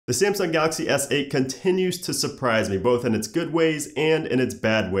The Samsung Galaxy S8 continues to surprise me, both in its good ways and in its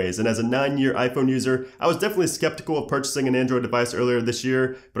bad ways. And as a 9-year iPhone user, I was definitely skeptical of purchasing an Android device earlier this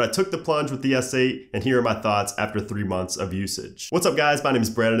year, but I took the plunge with the S8, and here are my thoughts after 3 months of usage. What's up guys, my name is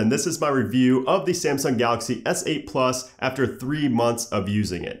Brandon, and this is my review of the Samsung Galaxy S8 Plus after 3 months of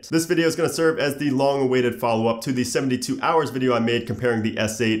using it. This video is going to serve as the long-awaited follow-up to the 72 hours video I made comparing the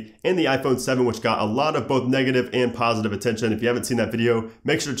S8 and the iPhone 7, which got a lot of both negative and positive attention. If you haven't seen that video,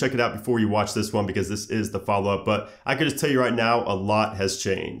 make sure to check it out before you watch this one because this is the follow-up, but I can just tell you right now, a lot has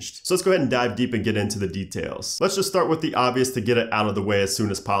changed. So let's go ahead and dive deep and get into the details. Let's just start with the obvious to get it out of the way as soon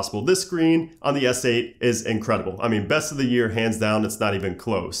as possible. This screen on the S8 is incredible. I mean, best of the year, hands down, it's not even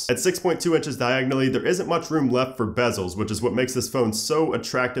close. At 6.2 inches diagonally, there isn't much room left for bezels, which is what makes this phone so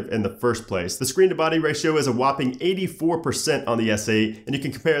attractive in the first place. The screen to body ratio is a whopping 84% on the S8, and you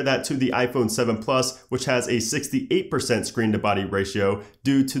can compare that to the iPhone 7 Plus, which has a 68% screen to body ratio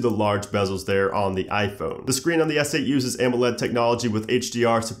due to the large bezels there on the iPhone. The screen on the S8 uses AMOLED technology with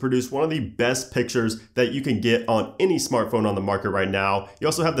HDR to produce one of the best pictures that you can get on any smartphone on the market right now. You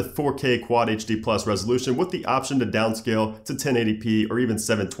also have the 4K Quad HD Plus resolution with the option to downscale to 1080p or even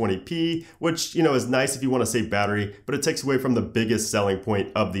 720p, which, you know, is nice if you want to save battery, but it takes away from the biggest selling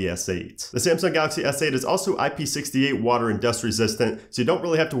point of the S8. The Samsung Galaxy S8 is also IP68 water and dust resistant, so you don't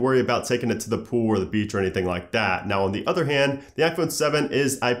really have to worry about taking it to the pool or the beach or anything like that. Now, on the other hand, the iPhone 7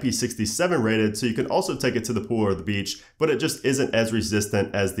 is IP67 rated, so you can also take it to the pool or the beach, but it just isn't as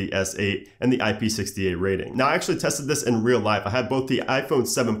resistant as the S8 and the IP68 rating. Now, I actually tested this in real life. I had both the iPhone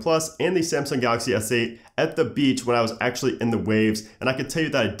 7 Plus and the Samsung Galaxy S8 at the beach when I was actually in the waves, and I can tell you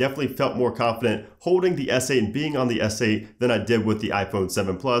that I definitely felt more confident holding the S8 and being on the S8 than I did with the iPhone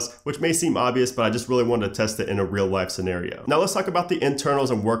 7 Plus, which may seem obvious, but I just really wanted to test it in a real life scenario. Now let's talk about the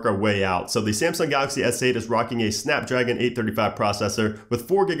internals and work our way out. So the Samsung Galaxy S8 is rocking a Snapdragon 835 processor with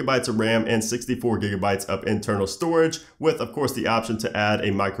 4 gigabytes of RAM and 64 gigabytes of internal storage, with of course the option to add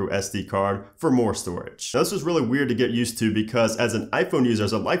a micro SD card for more storage. Now this was really weird to get used to because as an iPhone user,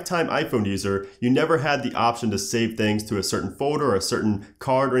 as a lifetime iPhone user, you never had the option to save things to a certain folder or a certain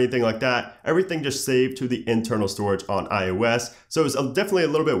card or anything like that. Everything just saved to the internal storage on iOS. So it was definitely a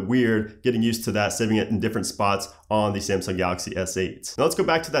little bit weird getting used to that, saving it in different spots on the Samsung Galaxy S8. Now let's go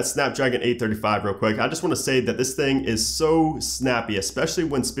back to that Snapdragon 835 real quick. I just want to say that this thing is so snappy, especially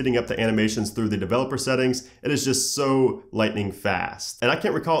when speeding up the animations through the developer settings. It is just so lightning fast. And I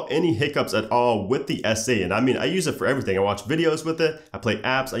can't recall any hiccups at all with the S8. And I mean, I use it for everything. I watch videos with it, I play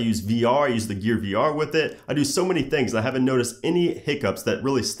apps, I use VR, I use the Gear VR with it. I do so many things and I haven't noticed any hiccups that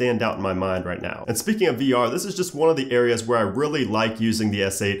really stand out in my mind right now. And speaking of VR, this is just one of the areas where I really like using the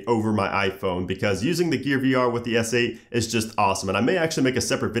S8 over my iPhone because using the Gear VR with the S8 is just awesome. And I may actually make a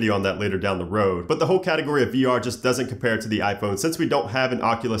separate video on that later down the road. But the whole category of VR just doesn't compare to the iPhone. Since we don't have an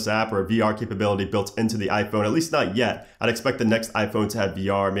Oculus app or a VR capability built into the iPhone, at least not yet. I'd expect the next iPhone to have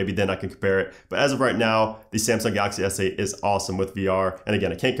VR, maybe then I can compare it. But as of right now, the Samsung Galaxy S8 is awesome with VR. And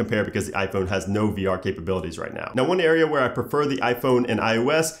again, I can't compare because the iPhone has no VR capabilities right now. Now, one area where I prefer the iPhone and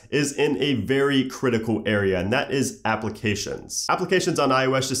iOS is in a very critical area, and that is applications. Applications on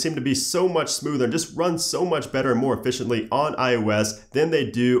iOS just seem to be so much smoother and just run so much better and more efficiently on iOS than they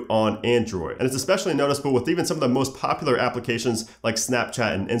do on Android. And it's especially noticeable with even some of the most popular applications like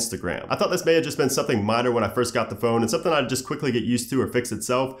Snapchat and Instagram. I thought this may have just been something minor when I first got the phone and something I'd just quickly get used to or fix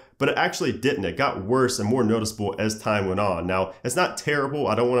itself, but it actually didn't. It got worse and more noticeable as time went on. Now, it's not terrible.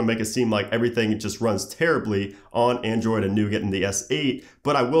 I don't want to make it seem like everything just runs terribly on Android and Nougat and the S8,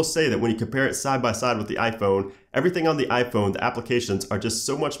 but I will say that when you compare it side by side with the iPhone, everything on the iPhone, the applications are just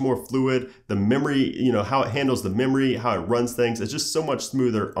so much more fluid. The memory, you know, how it handles the memory, how it runs things, is just so much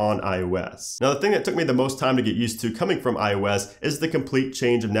smoother on iOS. Now, the thing that took me the most time to get used to coming from iOS is the complete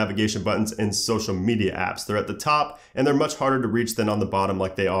change of navigation buttons in social media apps. They're at the top and they're much harder to reach than on the bottom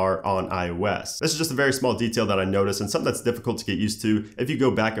like they are on iOS. This is just a very small detail that I noticed and something that's difficult to get used to if you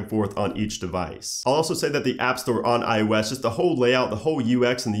go back and forth on each device. I'll also say that the App Store on iOS, just the whole layout, the whole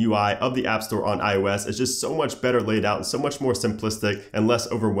UX and the UI of the App Store on iOS is just so much better laid out and so much more simplistic and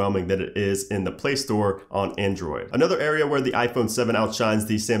less overwhelming than it is in the Play Store on Android. Another area where the iPhone 7 outshines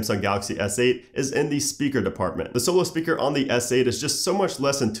the Samsung Galaxy S8 is in the speaker department. The solo speaker on the S8 is just so much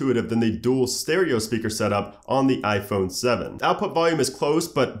less intuitive than the dual stereo speaker setup on the iPhone 7. The output volume is close,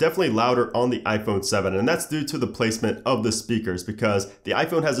 but definitely louder on the iPhone 7, and that's due to the placement of the speakers because the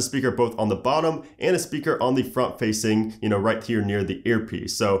iPhone has a speaker both on the bottom and a speaker on the front facing, you know, right here near the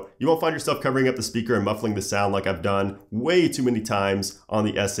earpiece. So you won't find yourself covering up the speaker and muffling the sound sound like I've done way too many times on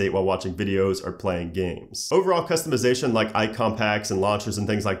the S8 while watching videos or playing games. Overall customization like icon packs and launchers and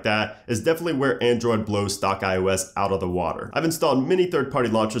things like that is definitely where Android blows stock iOS out of the water. I've installed many third-party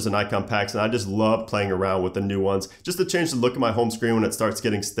launchers and icon packs, and I just love playing around with the new ones just to change the look of my home screen when it starts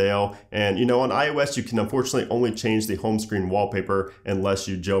getting stale. And you know, on iOS you can unfortunately only change the home screen wallpaper unless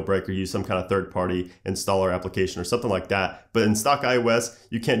you jailbreak or use some kind of third-party installer application or something like that. But in stock iOS,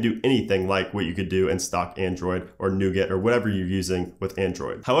 you can't do anything like what you could do in stock Android or Nougat or whatever you're using with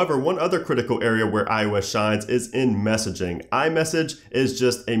Android. However, one other critical area where iOS shines is in messaging. iMessage is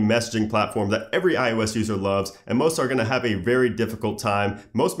just a messaging platform that every iOS user loves, and most are going to have a very difficult time.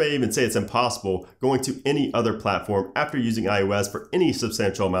 Most may even say it's impossible going to any other platform after using iOS for any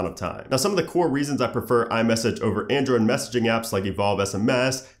substantial amount of time. Now, some of the core reasons I prefer iMessage over Android messaging apps like Evolve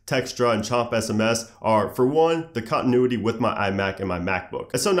SMS, Textra, and Chomp SMS are, for one, the continuity with my iMac and my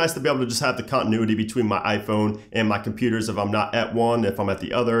MacBook. It's so nice to be able to just have the continuity between my iPhone and my computers if I'm not at one, if I'm at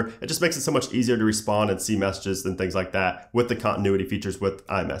the other. It just makes it so much easier to respond and see messages and things like that with the continuity features with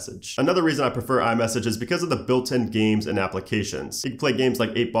iMessage. Another reason I prefer iMessage is because of the built-in games and applications. You can play games like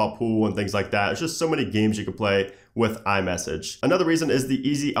 8-Ball Pool and things like that. There's just so many games you can play with iMessage. Another reason is the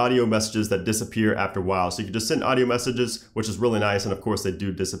easy audio messages that disappear after a while. So you can just send audio messages, which is really nice, and of course they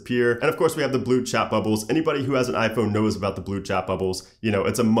do disappear. And of course we have the blue chat bubbles. Anybody who has an iPhone knows about the blue chat bubbles. You know,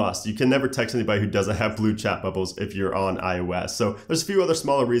 it's a must. You can never text anybody who doesn't have blue chat bubbles if you're on iOS. So there's a few other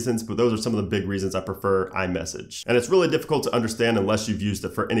smaller reasons, but those are some of the big reasons I prefer iMessage. And it's really difficult to understand unless you've used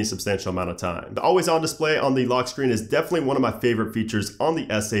it for any substantial amount of time. The always on display on the lock screen is definitely one of my favorite features on the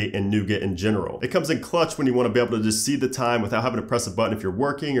S8 and Nougat in general. It comes in clutch when you want to be able to just see the time without having to press a button if you're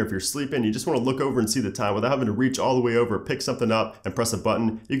working or if you're sleeping. You just want to look over and see the time without having to reach all the way over, pick something up and press a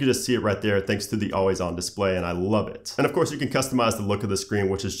button. You can just see it right there thanks to the always on display, and I love it. And of course you can customize the look of the screen,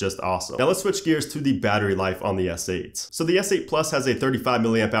 which is just awesome. Now let's switch gears to the battery life on the S8. So the S8 Plus has a 35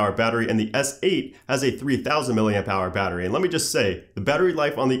 milliamp hour battery and the S8 has a 3000 milliamp hour battery. And let me just say, the battery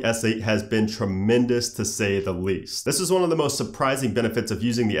life on the S8 has been tremendous to say the least. This is one of the most surprising benefits of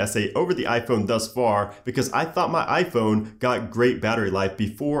using the S8 over the iPhone thus far, because I thought my iPhone got great battery life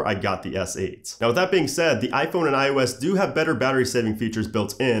before I got the S8. Now with that being said, the iPhone and iOS do have better battery saving features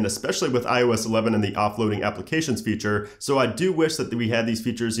built in, especially with iOS 11 and the offloading applications feature. So I do wish that we had these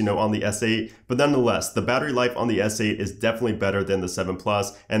features, you know, on the S8, but nonetheless, the battery life on the S8 is definitely better than the 7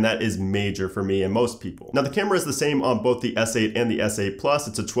 Plus, and that is major for me and most people. Now the camera is the same on both the S8 and the S8 Plus.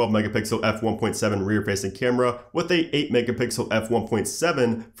 It's a 12 megapixel f1.7 rear facing camera with a 8 megapixel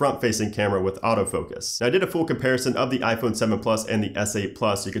f1.7 front facing camera with autofocus. Now I did a full comparison of the iPhone 7 Plus and the S8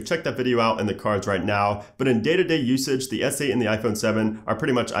 Plus. You can check that video out in the cards right now, but in day-to-day usage, the S8 and the iPhone 7 are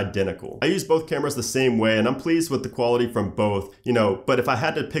pretty much identical. I use both cameras the same way, and I'm pleased with the quality from both, you know, but if I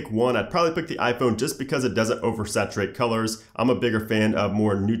had to pick one, I'd probably pick the iPhone just because it doesn't oversaturate colors. I'm a bigger fan of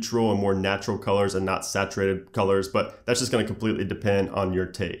more neutral and more natural colors and not saturated colors, but that's just going to completely depend on your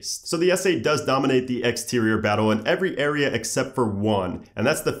taste. So the S8 does dominate the exterior battle in every area except for one, and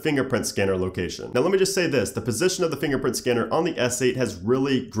that's the fingerprint scanner location. Now let me just say this, the position of the fingerprint scanner on the S8 has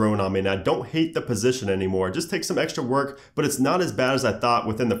really grown on me, and I don't hate the position anymore. It just takes some extra work, but it's not as bad as I thought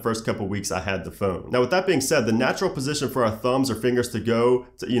within the first couple weeks I had the phone. Now with that being said, the natural position for our thumbs or fingers to go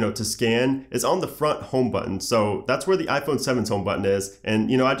to, to scan is on the front home button. So that's where the iPhone 7's home button is,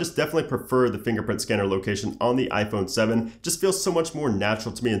 and I just definitely prefer the fingerprint scanner location on the iPhone 7. It just feels so much more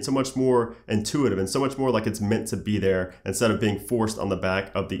natural to me and so much more intuitive and so much more like it's meant to be there instead of being forced on the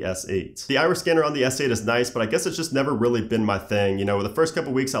back of the S8. The iris scanner on the S8 is nice, but I guess it's just never really been my thing. The first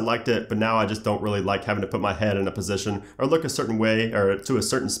couple weeks I liked it, but now I just don't really like having to put my head in a position or look a certain way or to a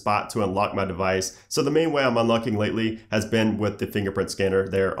certain spot to unlock my device. So the main way I'm unlocking lately has been with the fingerprint scanner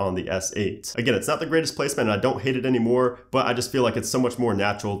there on the S8. Again, it's not the greatest placement and I don't hate it anymore, but I just feel like it's so much more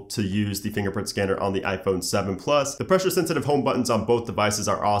natural to use the fingerprint scanner on the iPhone 7 Plus. The pressure sensitive home buttons on both devices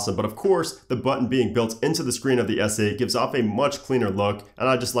are awesome, but of course the button being built into the screen of the S8 gives off a much cleaner look, and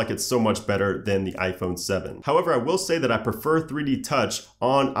I just like it so much better than the iPhone 7. However, I will say that I prefer 3D Touch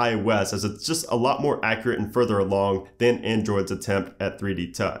on iOS as it's just a lot more accurate and further along than Android's attempt at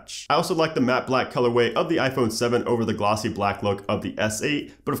 3D Touch. I also like the matte black colorway of the iPhone 7 over the glossy black look of the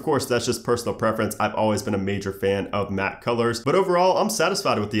S8, but of course that's just personal preference. I've always been a major fan of matte colors, but overall I'm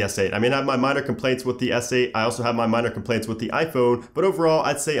satisfied with the S8. I mean, I have my minor complaints with the S8. I also have my minor complaints with the iPhone, but overall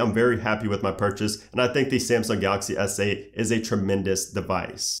I'd say I'm very happy with my purchase, and I think the Samsung Galaxy S8 is a tremendous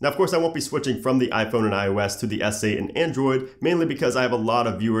device. Now of course I won't be switching from the iPhone and iOS to the S8 and Android, mainly because I have a lot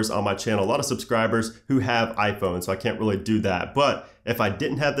of viewers on my channel, a lot of subscribers who have iPhones, so I can't really do that. But if I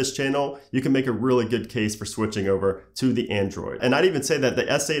didn't have this channel, you can make a really good case for switching over to the Android. And I'd even say that the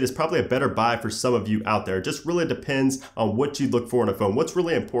S8 is probably a better buy for some of you out there. It just really depends on what you look for in a phone. What's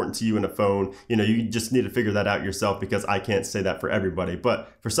really important to you in a phone? You know, you just need to figure that out yourself, because I can't say that for everybody.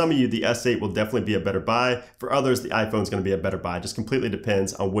 But for some of you, the S8 will definitely be a better buy. For others, the iPhone is going to be a better buy. It just completely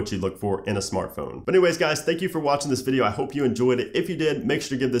depends on what you look for in a smartphone. But anyways, guys, thank you for watching this video. I hope you enjoyed it. If you did, make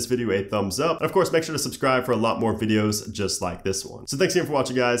sure to give this video a thumbs up. And of course, make sure to subscribe for a lot more videos just like this one. So thanks again for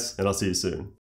watching, guys, and I'll see you soon.